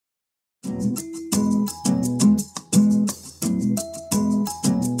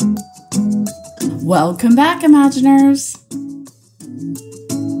Welcome back, Imaginers.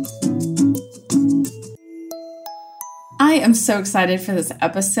 I am so excited for this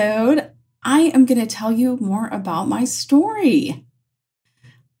episode. I am going to tell you more about my story.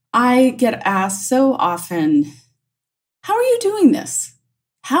 I get asked so often, how are you doing this?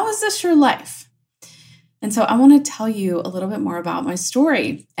 How is this your life? And so I want to tell you a little bit more about my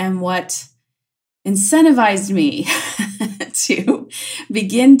story and what incentivized me to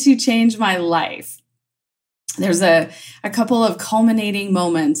begin to change my life. There's a couple of culminating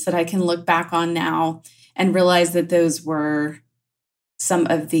moments that I can look back on now and realize that those were some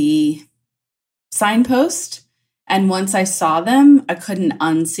of the signposts. And once I saw them, I couldn't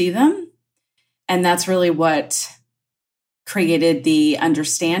unsee them. And that's really what created the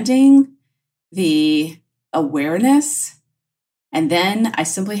understanding, the awareness. And then I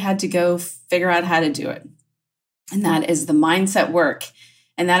simply had to go figure out how to do it. And that is the mindset work.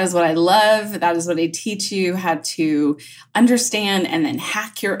 And that is what I love. That is what I teach you, how to understand and then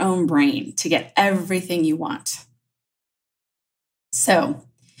hack your own brain to get everything you want. So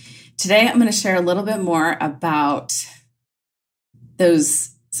today I'm going to share a little bit more about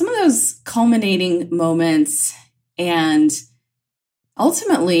some of those culminating moments and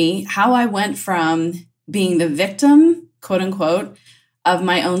ultimately how I went from being the victim, quote unquote, of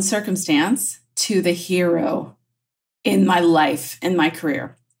my own circumstance to the hero in my life, in my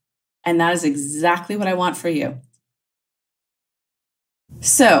career. And that is exactly what I want for you.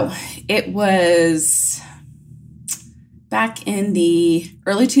 So it was back in the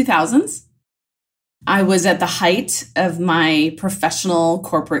early 2000s. I was at the height of my professional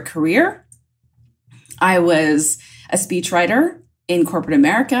corporate career. I was a speechwriter in corporate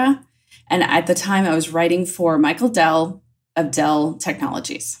America. And at the time I was writing for Michael Dell of Dell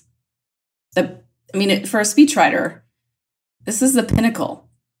Technologies. For a speechwriter, this is the pinnacle.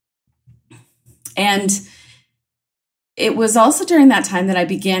 And it was also during that time that I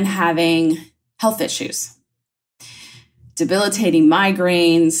began having health issues, debilitating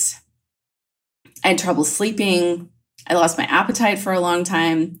migraines. I had trouble sleeping. I lost my appetite for a long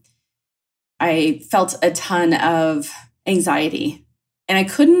time. I felt a ton of anxiety, and I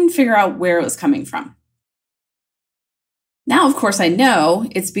couldn't figure out where it was coming from. Now, of course, I know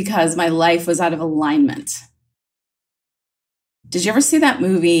it's because my life was out of alignment. Did you ever see that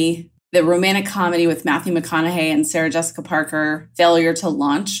movie, the romantic comedy with Matthew McConaughey and Sarah Jessica Parker, Failure to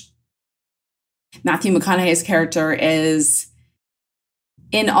Launch? Matthew McConaughey's character is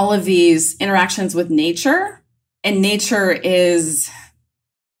in all of these interactions with nature, and nature is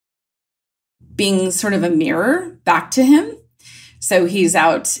being sort of a mirror back to him. So he's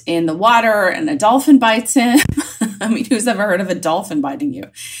out in the water and a dolphin bites him. I mean, who's ever heard of a dolphin biting you?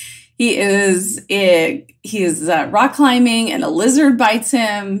 He is rock climbing and a lizard bites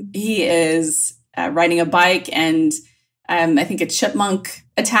him. He is riding a bike and I think a chipmunk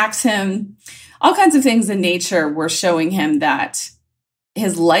attacks him. All kinds of things in nature were showing him that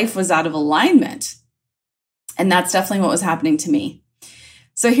his life was out of alignment. And that's definitely what was happening to me.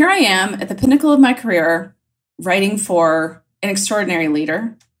 So here I am at the pinnacle of my career, writing for an extraordinary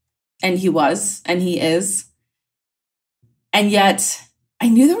leader. And he was, and he is. And yet I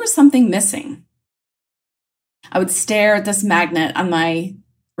knew there was something missing. I would stare at this magnet on my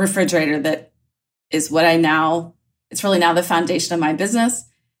refrigerator that is it's really now the foundation of my business.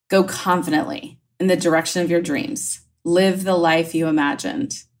 Go confidently in the direction of your dreams. Live the life you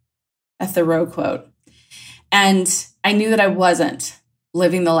imagined. A Thoreau quote. And I knew that I wasn't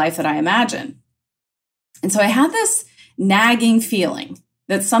living the life that I imagined. And so I had this nagging feeling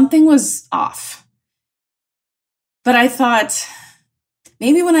that something was off. But I thought,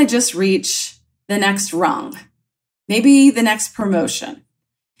 maybe when I just reach the next rung, maybe the next promotion,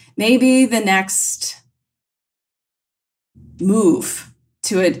 maybe the next move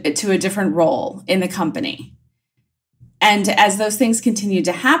to a different role in the company. And as those things continued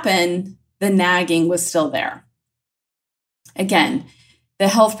to happen, the nagging was still there. Again, the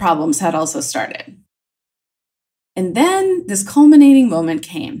health problems had also started. And then this culminating moment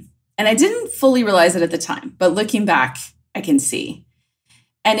came. And I didn't fully realize it at the time, but looking back, I can see.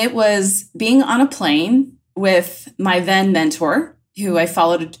 And it was being on a plane with my then mentor, who I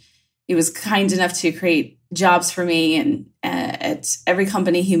followed. He was kind enough to create jobs for me and at every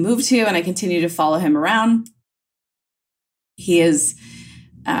company he moved to, and I continue to follow him around. He is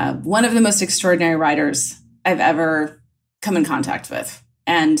one of the most extraordinary writers I've ever come in contact with.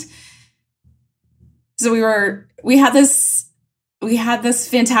 And so we had this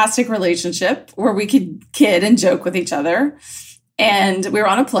fantastic relationship where we could kid and joke with each other. And we were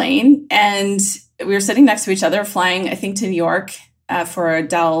on a plane and we were sitting next to each other, flying, I think, to New York for a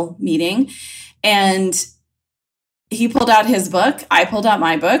Dell meeting. And he pulled out his book. I pulled out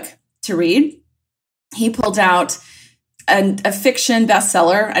my book to read. He pulled out a fiction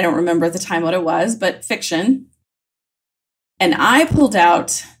bestseller. I don't remember at the time what it was, but fiction. And I pulled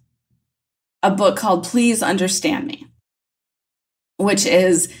out a book called Please Understand Me, which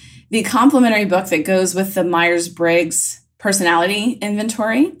is the complementary book that goes with the Myers-Briggs personality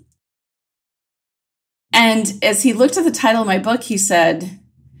inventory. And as he looked at the title of my book, he said,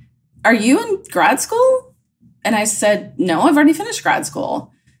 "Are you in grad school?" And I said, "No, I've already finished grad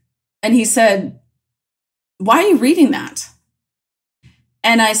school." And he said, "Why are you reading that?"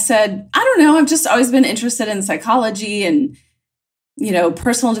 And I said, "I don't know. I've just always been interested in psychology and,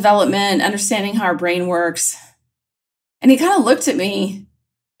 personal development, understanding how our brain works." And he kind of looked at me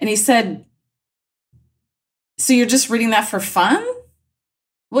and he said, "So you're just reading that for fun?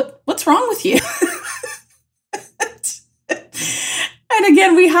 What's wrong with you?" And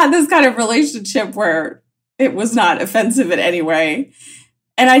again, we had this kind of relationship where it was not offensive in any way.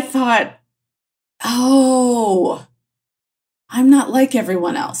 And I thought, oh, I'm not like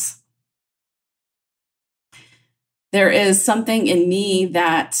everyone else. There is something in me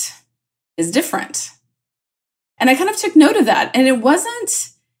that is different. And I kind of took note of that. And it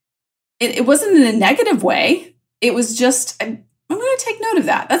wasn't in a negative way. It was just, I'm going to take note of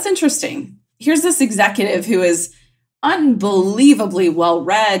that. That's interesting. Here's this executive who is unbelievably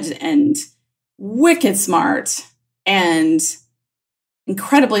well-read and wicked smart and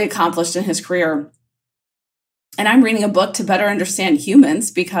incredibly accomplished in his career. And I'm reading a book to better understand humans,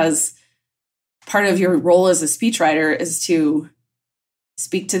 because part of your role as a speechwriter is to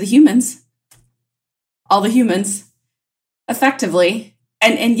speak to the humans, all the humans, effectively.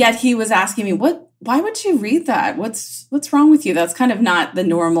 And yet he was asking me, why would you read that? What's wrong with you? That's kind of not the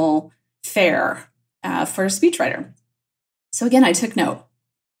normal fare for a speechwriter. So again, I took note.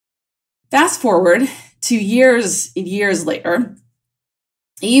 Fast forward to years later,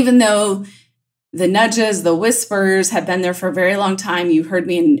 even though the nudges, the whispers have been there for a very long time. You heard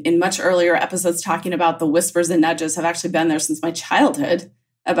me in much earlier episodes talking about the whispers and nudges have actually been there since my childhood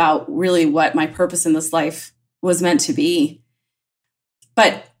about really what my purpose in this life was meant to be.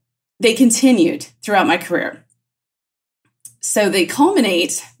 But they continued throughout my career. So they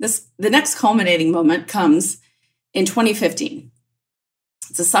culminate, the next culminating moment comes in 2015.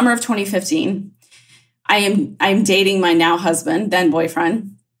 It's the summer of 2015. I am dating my now husband, then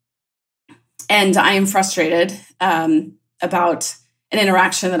boyfriend. And I am frustrated about an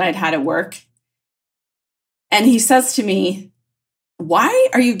interaction that I'd had at work. And he says to me, "Why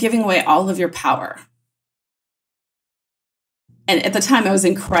are you giving away all of your power?" And at the time, I was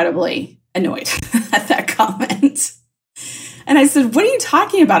incredibly annoyed at that comment. And I said, "What are you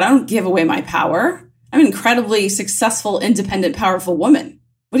talking about? I don't give away my power. I'm an incredibly successful, independent, powerful woman.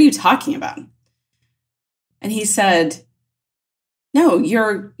 What are you talking about?" And he said, "No,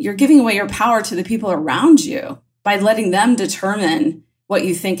 you're giving away your power to the people around you by letting them determine what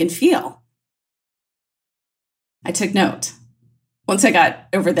you think and feel." I took note. Once I got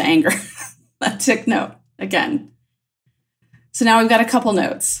over the anger, I took note again. So now we've got a couple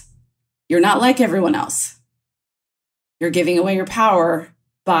notes. You're not like everyone else. You're giving away your power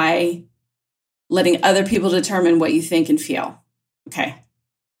by letting other people determine what you think and feel. Okay,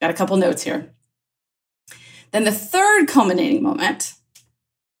 got a couple notes here. Then the third culminating moment,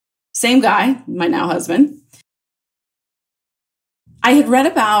 same guy, my now husband. I had read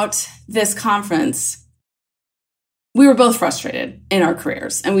about this conference. We were both frustrated in our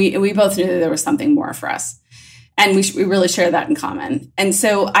careers, and we both knew that there was something more for us. And we really share that in common. And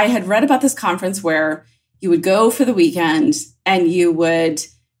so I had read about this conference where you would go for the weekend and you would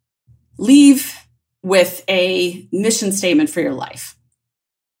leave with a mission statement for your life.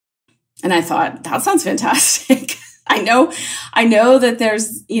 And I thought, that sounds fantastic. I know that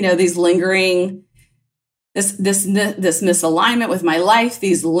there's, these lingering, this misalignment with my life,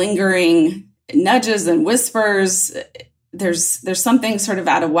 these lingering nudges and whispers. There's something sort of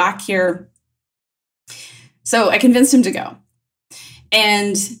out of whack here. So I convinced him to go.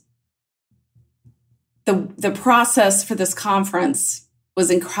 And the process for this conference was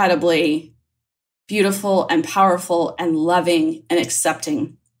incredibly beautiful and powerful and loving and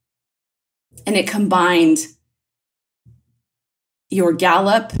accepting. And it combined your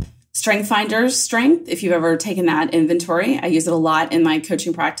Gallup Strength Finders strength, if you've ever taken that inventory. I use it a lot in my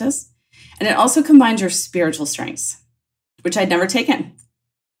coaching practice. And it also combined your spiritual strengths, which I'd never taken.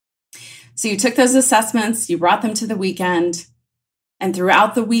 So you took those assessments, you brought them to the weekend, and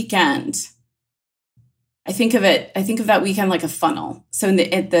throughout the weekend, I think of that weekend like a funnel. So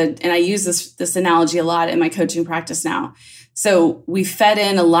and I use this analogy a lot in my coaching practice now. So we fed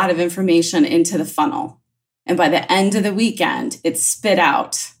in a lot of information into the funnel. And by the end of the weekend, it spit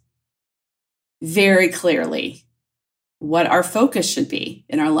out very clearly what our focus should be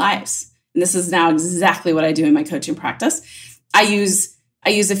in our lives. And this is now exactly what I do in my coaching practice. I use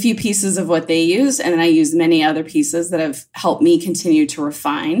a few pieces of what they use, and then I use many other pieces that have helped me continue to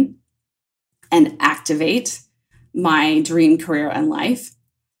refine and activate my dream career and life.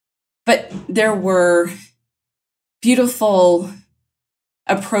 But there were beautiful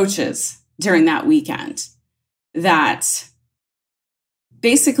approaches during that weekend that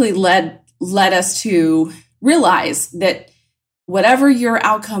basically led us to realize that whatever your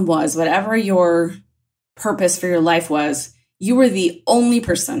outcome was, whatever your purpose for your life was, you were the only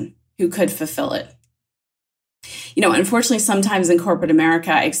person who could fulfill it. Unfortunately, sometimes in corporate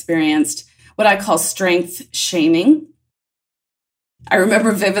America, I experienced what I call strength shaming. I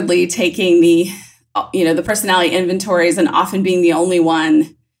remember vividly taking the personality inventories and often being the only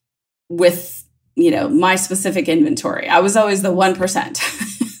one with, my specific inventory. I was always the 1%.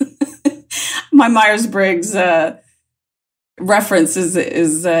 My Myers-Briggs reference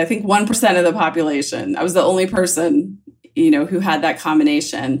is I think 1% of the population. I was the only person, who had that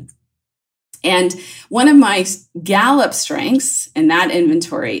combination. And one of my Gallup strengths in that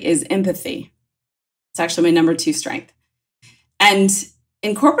inventory is empathy. It's actually my number 2 strength. And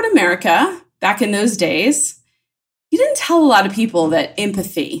in corporate America, back in those days, you didn't tell a lot of people that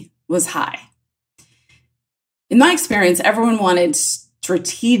empathy was high. In my experience, everyone wanted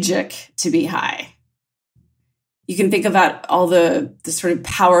strategic to be high. You can think about all the sort of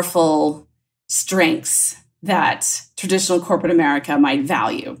powerful strengths that traditional corporate America might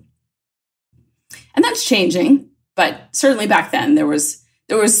value. And that's changing, but certainly back then there was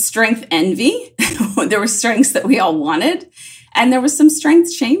strength envy. There were strengths that we all wanted, and there was some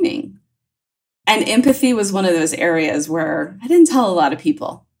strength shaming. And empathy was one of those areas where I didn't tell a lot of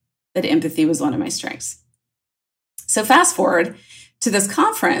people that empathy was one of my strengths. So fast forward to this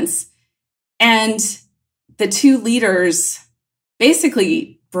conference, and the 2 leaders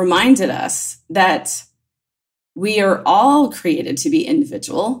basically reminded us that we are all created to be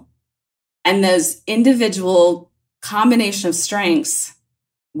individual, and those individual combination of strengths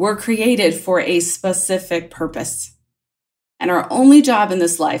were created for a specific purpose. And our only job in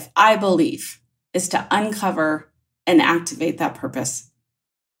this life, I believe, is to uncover and activate that purpose.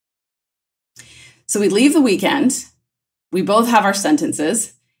 So we leave the weekend. We both have our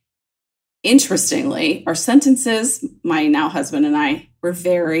sentences. Interestingly, our sentences, my now husband and I, were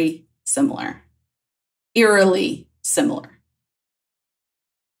very similar, eerily similar.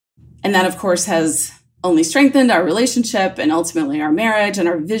 And that, of course, has only strengthened our relationship and ultimately our marriage and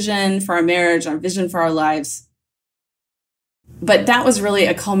our vision for our marriage, our vision for our lives. But that was really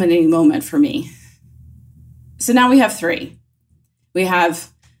a culminating moment for me. So now we have 3. We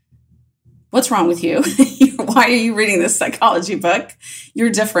have, what's wrong with you? Why are you reading this psychology book? You're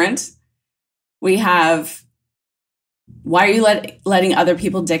different. We have, why are you letting other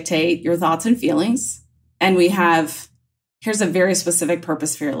people dictate your thoughts and feelings? And we have, here's a very specific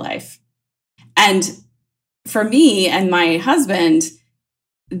purpose for your life. And for me and my husband,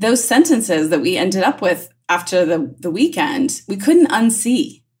 those sentences that we ended up with after the weekend, we couldn't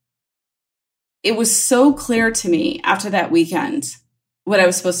unsee. It was so clear to me after that weekend what I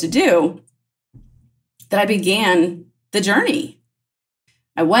was supposed to do that I began the journey.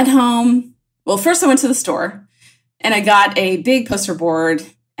 I went home. Well, first I went to the store and I got a big poster board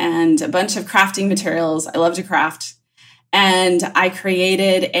and a bunch of crafting materials. I love to craft. And I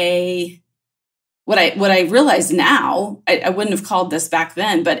created what I realize now, I wouldn't have called this back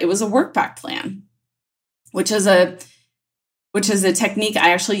then, but it was a work back plan, which is a technique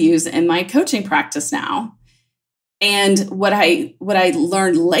I actually use in my coaching practice now. And what I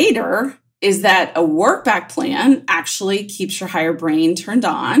learned later is that a work back plan actually keeps your higher brain turned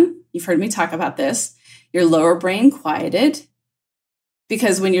on. You've heard me talk about this. Your lower brain quieted.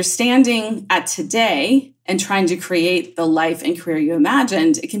 Because when you're standing at today and trying to create the life and career you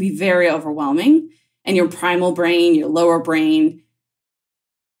imagined, it can be very overwhelming. And your primal brain, your lower brain,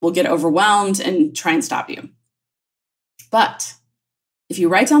 will get overwhelmed and try and stop you. But if you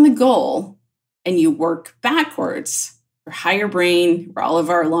write down the goal and you work backwards, your higher brain, where all of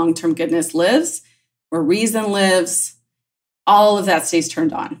our long-term goodness lives, where reason lives, all of that stays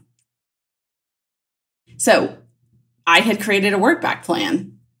turned on. So I had created a work back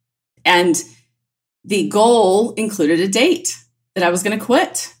plan, and the goal included a date that I was going to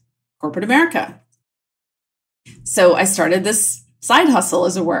quit corporate America. So I started this side hustle,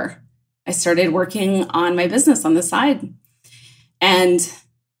 as it were, I started working on my business on the side. And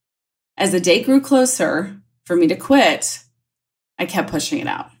as the date grew closer for me to quit, I kept pushing it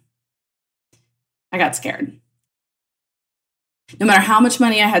out. I got scared. No matter how much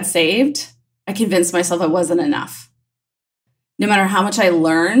money I had saved, I convinced myself it wasn't enough. No matter how much I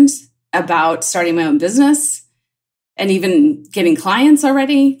learned about starting my own business and even getting clients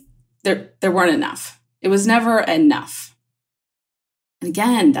already, there weren't enough. It was never enough. And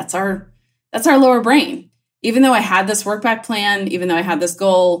again, that's our lower brain. Even though I had this work back plan, even though I had this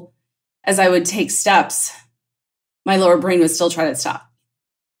goal, as I would take steps, my lower brain would still try to stop.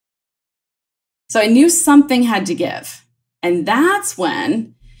 So I knew something had to give. And that's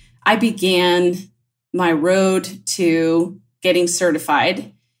when I began my road to getting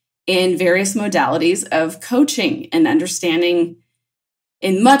certified in various modalities of coaching and understanding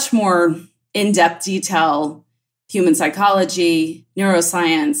in much more in-depth detail human psychology,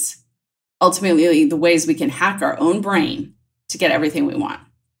 neuroscience, ultimately the ways we can hack our own brain to get everything we want.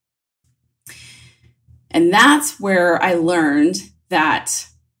 And that's where I learned that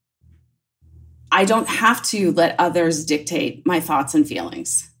I don't have to let others dictate my thoughts and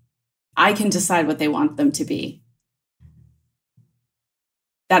feelings. I can decide what they want them to be.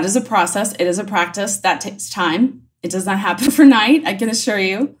 That is a process. It is a practice that takes time. It does not happen overnight, I can assure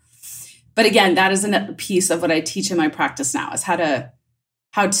you. But again, that is a piece of what I teach in my practice now, is how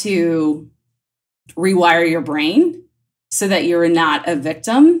to rewire your brain so that you're not a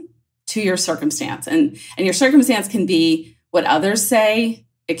victim to your circumstance. And your circumstance can be what others say.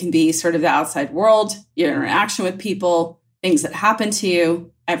 It can be sort of the outside world, your interaction with people, things that happen to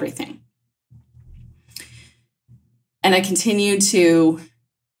you, everything. And I continued to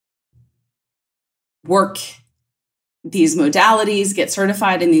work these modalities, get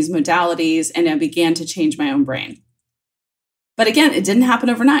certified in these modalities, and I began to change my own brain. But again, it didn't happen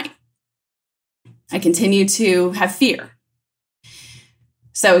overnight. I continued to have fear.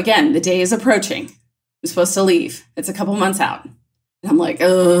 So again, the day is approaching. I'm supposed to leave. It's a couple months out. And I'm like,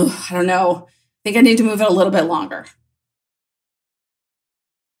 oh, I don't know. I think I need to move it a little bit longer.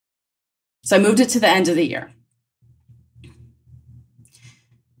 So I moved it to the end of the year.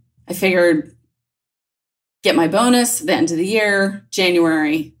 I figured, get my bonus the end of the year,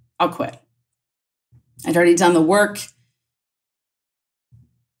 January, I'll quit. I'd already done the work.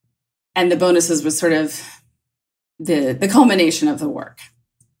 And the bonuses was sort of the culmination of the work.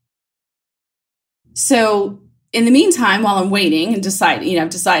 So in the meantime, while I'm waiting and I've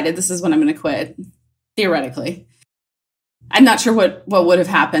decided this is when I'm going to quit, theoretically. I'm not sure what would have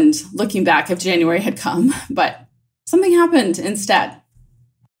happened looking back if January had come, but something happened instead.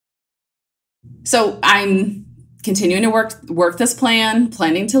 So I'm continuing to work this plan,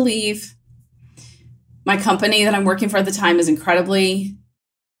 planning to leave. My company that I'm working for at the time is incredibly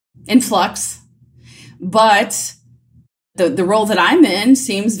in flux, but the role that I'm in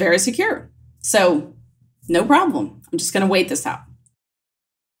seems very secure. So no problem. I'm just going to wait this out.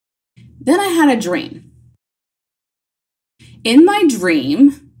 Then I had a dream. In my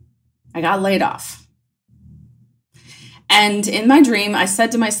dream, I got laid off. And in my dream, I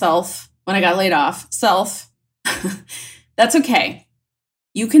said to myself, when I got laid off, that's okay.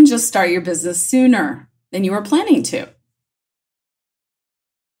 You can just start your business sooner than you were planning to.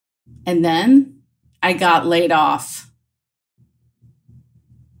 And then I got laid off.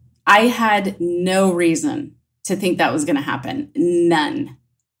 I had no reason to think that was going to happen. None.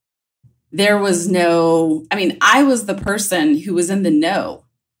 I was the person who was in the know.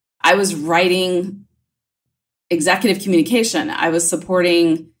 I was writing executive communication. I was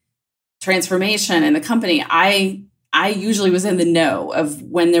supporting transformation in the company. I usually was in the know of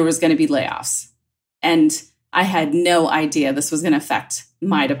when there was going to be layoffs. And I had no idea this was going to affect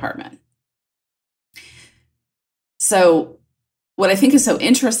my department. So what I think is so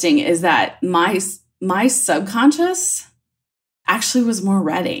interesting is that my subconscious actually was more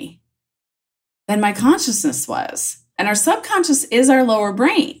ready than my consciousness was. And our subconscious is our lower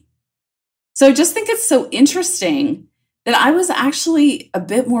brain. So I just think it's so interesting that I was actually a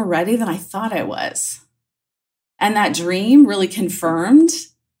bit more ready than I thought I was. And that dream really confirmed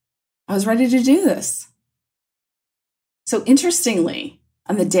I was ready to do this. So interestingly,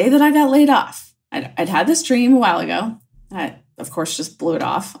 on the day that I got laid off, I'd had this dream a while ago. I, of course, just blew it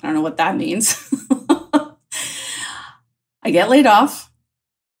off. I don't know what that means. I get laid off.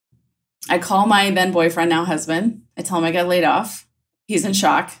 I call my then boyfriend, now husband. I tell him I got laid off. He's in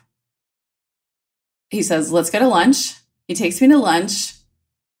shock. He says, let's go to lunch. He takes me to lunch.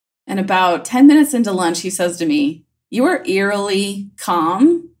 And about 10 minutes into lunch, he says to me, you are eerily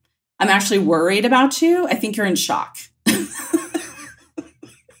calm. I'm actually worried about you. I think you're in shock.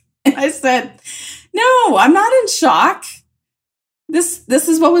 And I said, no, I'm not in shock. This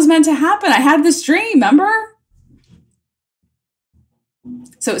is what was meant to happen. I had this dream, remember?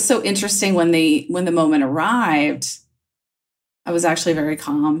 So it's so interesting when the moment arrived, I was actually very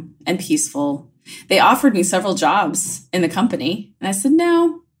calm and peaceful. They offered me several jobs in the company, and I said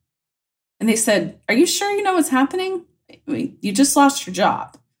no. And they said, "Are you sure you know what's happening? I mean, you just lost your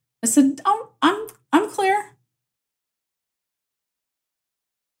job." I said, "Oh, I'm clear."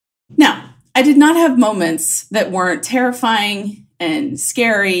 Now, I did not have moments that weren't terrifying and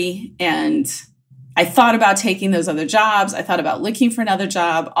scary, and I thought about taking those other jobs. I thought about looking for another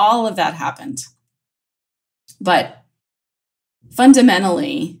job. All of that happened. But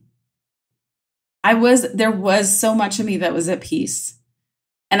fundamentally, there was so much of me that was at peace.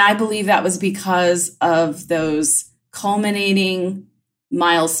 And I believe that was because of those culminating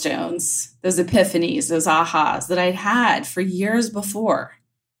milestones, those epiphanies, those ahas that I'd had for years before.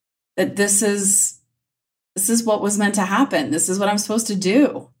 That this is what was meant to happen. This is what I'm supposed to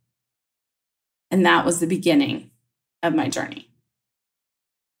do. And that was the beginning of my journey.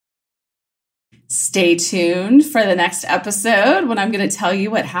 Stay tuned for the next episode when I'm going to tell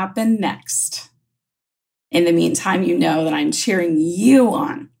you what happened next. In the meantime, you know that I'm cheering you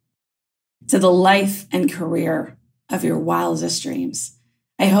on to the life and career of your wildest dreams.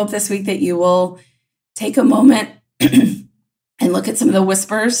 I hope this week that you will take a moment and look at some of the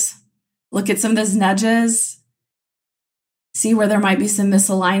whispers, look at some of those nudges, see where there might be some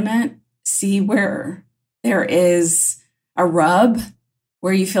misalignment, see where there is a rub,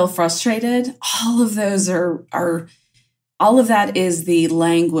 where you feel frustrated. All of those all of that is the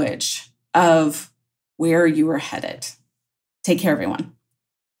language of where you are headed. Take care, everyone.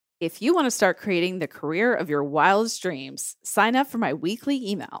 If you want to start creating the career of your wildest dreams, sign up for my weekly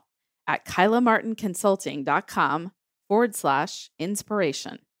email at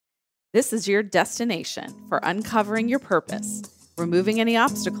kylamartinconsulting.com/inspiration. This is your destination for uncovering your purpose, removing any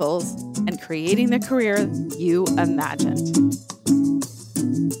obstacles, and creating the career you imagined.